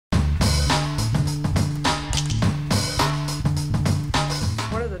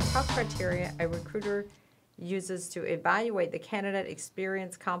criteria a recruiter uses to evaluate the candidate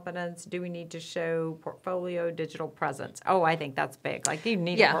experience, competence? Do we need to show portfolio, digital presence? Oh, I think that's big. Like, you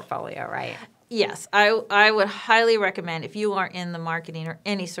need a portfolio, right? Yes, I would highly recommend if you are in the marketing or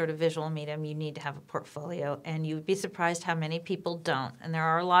any sort of visual medium, you need to have a portfolio, and you'd be surprised how many people don't. And there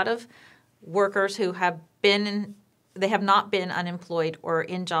are a lot of workers who have they have not been unemployed or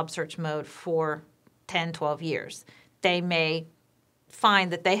in job search mode for 10, 12 years. They may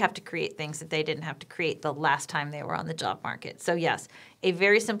find that they have to create things that they didn't have to create the last time they were on the job market. So yes, a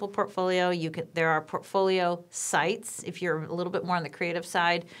very simple portfolio. There are portfolio sites if you're a little bit more on the creative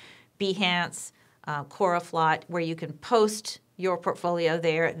side, Behance, Coraflot, where you can post your portfolio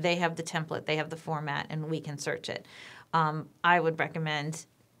there. They have the template, they have the format, and we can search it. I would recommend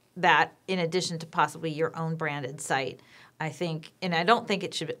that in addition to possibly your own branded site. I think, and I don't think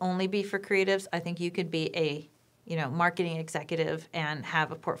it should only be for creatives. I think you could be a marketing executive and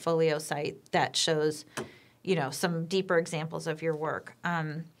have a portfolio site that shows, some deeper examples of your work.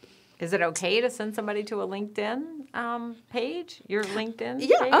 Is it okay to send somebody to a LinkedIn page? Your LinkedIn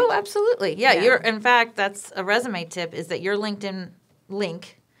Yeah. page? Oh, absolutely. Yeah. In fact, that's a resume tip, is that your LinkedIn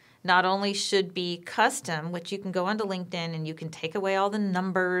link not only should be custom, which you can go onto LinkedIn and you can take away all the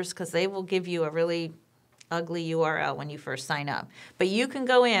numbers because they will give you a really ugly URL when you first sign up. But you can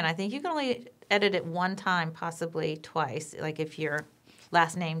go in. I think you can only edit it one time, possibly twice, like if your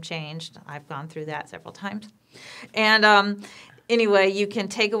last name changed. I've gone through that several times. And anyway, you can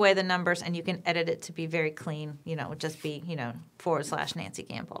take away the numbers and you can edit it to be very clean, just be, / Nancy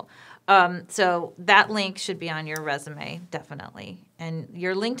Gamble. So that link should be on your resume, definitely. And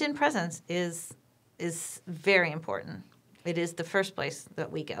your LinkedIn presence is very important. It is the first place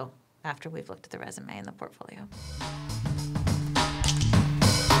that we go after we've looked at the resume and the portfolio.